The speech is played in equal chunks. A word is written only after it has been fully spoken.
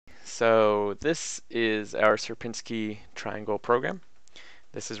So this is our Sierpinski triangle program.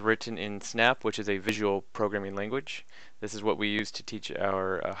 This is written in Snap, which is a visual programming language. This is what we use to teach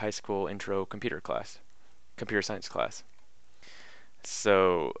our high school intro computer science class.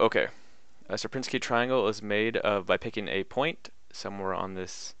 So, okay, a Sierpinski triangle is made of by picking a point somewhere on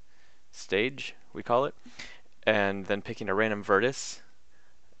this stage, we call it, and then picking a random vertex.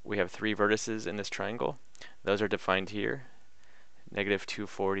 We have 3 vertices in this triangle. Those are defined here. Negative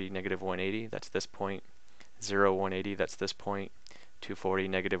 240, negative 180, that's this point. 0, 180, that's this point. 240,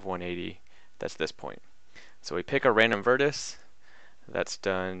 negative 180, that's this point. So we pick a random vertex, that's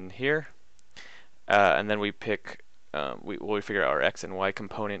done here. And then we pick, we figure out our x and y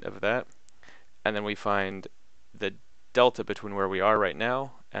component of that. And then we find the delta between where we are right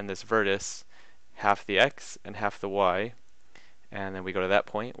now and this vertex, half the x and half the y. And then we go to that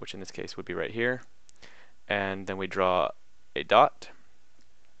point, which in this case would be right here. And then we draw a dot.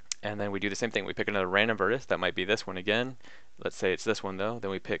 And then we do the same thing. We pick another random vertex. That might be this one again. Let's say it's this one though.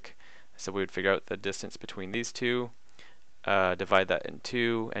 Then we pick, so we would figure out the distance between these two, divide that in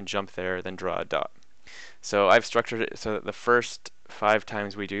 2, and jump there, then draw a dot. So I've structured it so that the first 5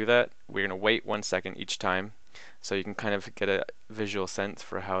 times we do that, we're going to wait 1 second each time. So you can kind of get a visual sense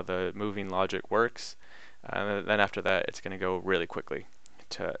for how the moving logic works. And then after that, it's going to go really quickly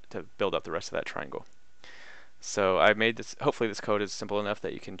to build up the rest of that triangle. So I made this, hopefully this code is simple enough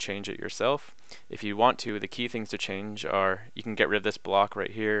that you can change it yourself. If you want to, the key things to change are, you can get rid of this block right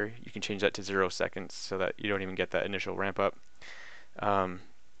here. You can change that to 0 seconds so that you don't even get that initial ramp up.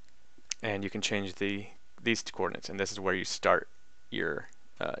 And you can change these coordinates, and this is where you start your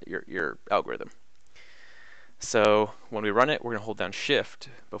algorithm. So when we run it, we're going to hold down Shift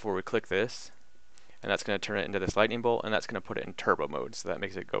before we click this, and that's going to turn it into this lightning bolt, and that's going to put it in turbo mode, so that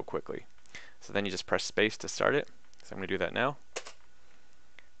makes it go quickly. So then you just press space to start it. So I'm going to do that now.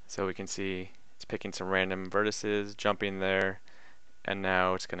 So we can see it's picking some random vertices, jumping there, and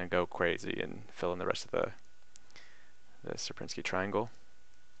now it's going to go crazy and fill in the rest of the Sierpinski triangle.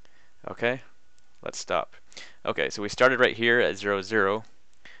 Okay, let's stop. Okay, so we started right here at 0, 0.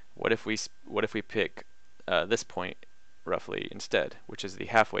 What if we pick this point roughly instead, which is the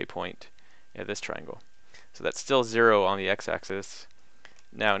halfway point of this triangle? So that's still 0 on the x-axis.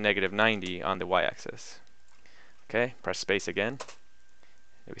 Now negative 90 on the y-axis. Okay, press space again.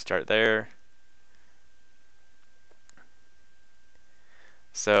 We start there.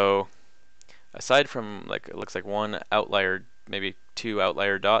 So aside from, like, it looks like 1 outlier, maybe 2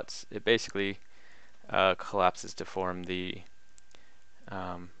 outlier dots, it basically collapses to form the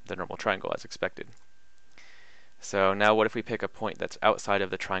normal triangle as expected. So now what if we pick a point that's outside of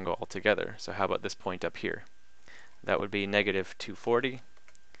the triangle altogether? So how about this point up here? That would be negative 240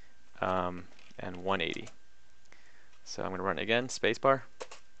 and 180. So I'm going to run it again, spacebar,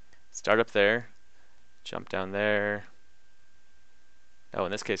 start up there, jump down there. Oh,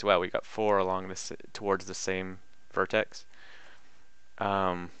 in this case, wow, we got 4 along this towards the same vertex.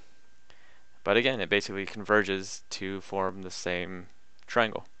 But again, it basically converges to form the same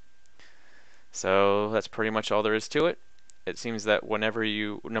triangle. So that's pretty much all there is to it. It seems that whenever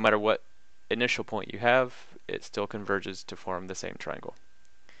no matter what initial point you have, it still converges to form the same triangle.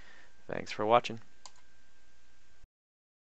 Thanks for watching.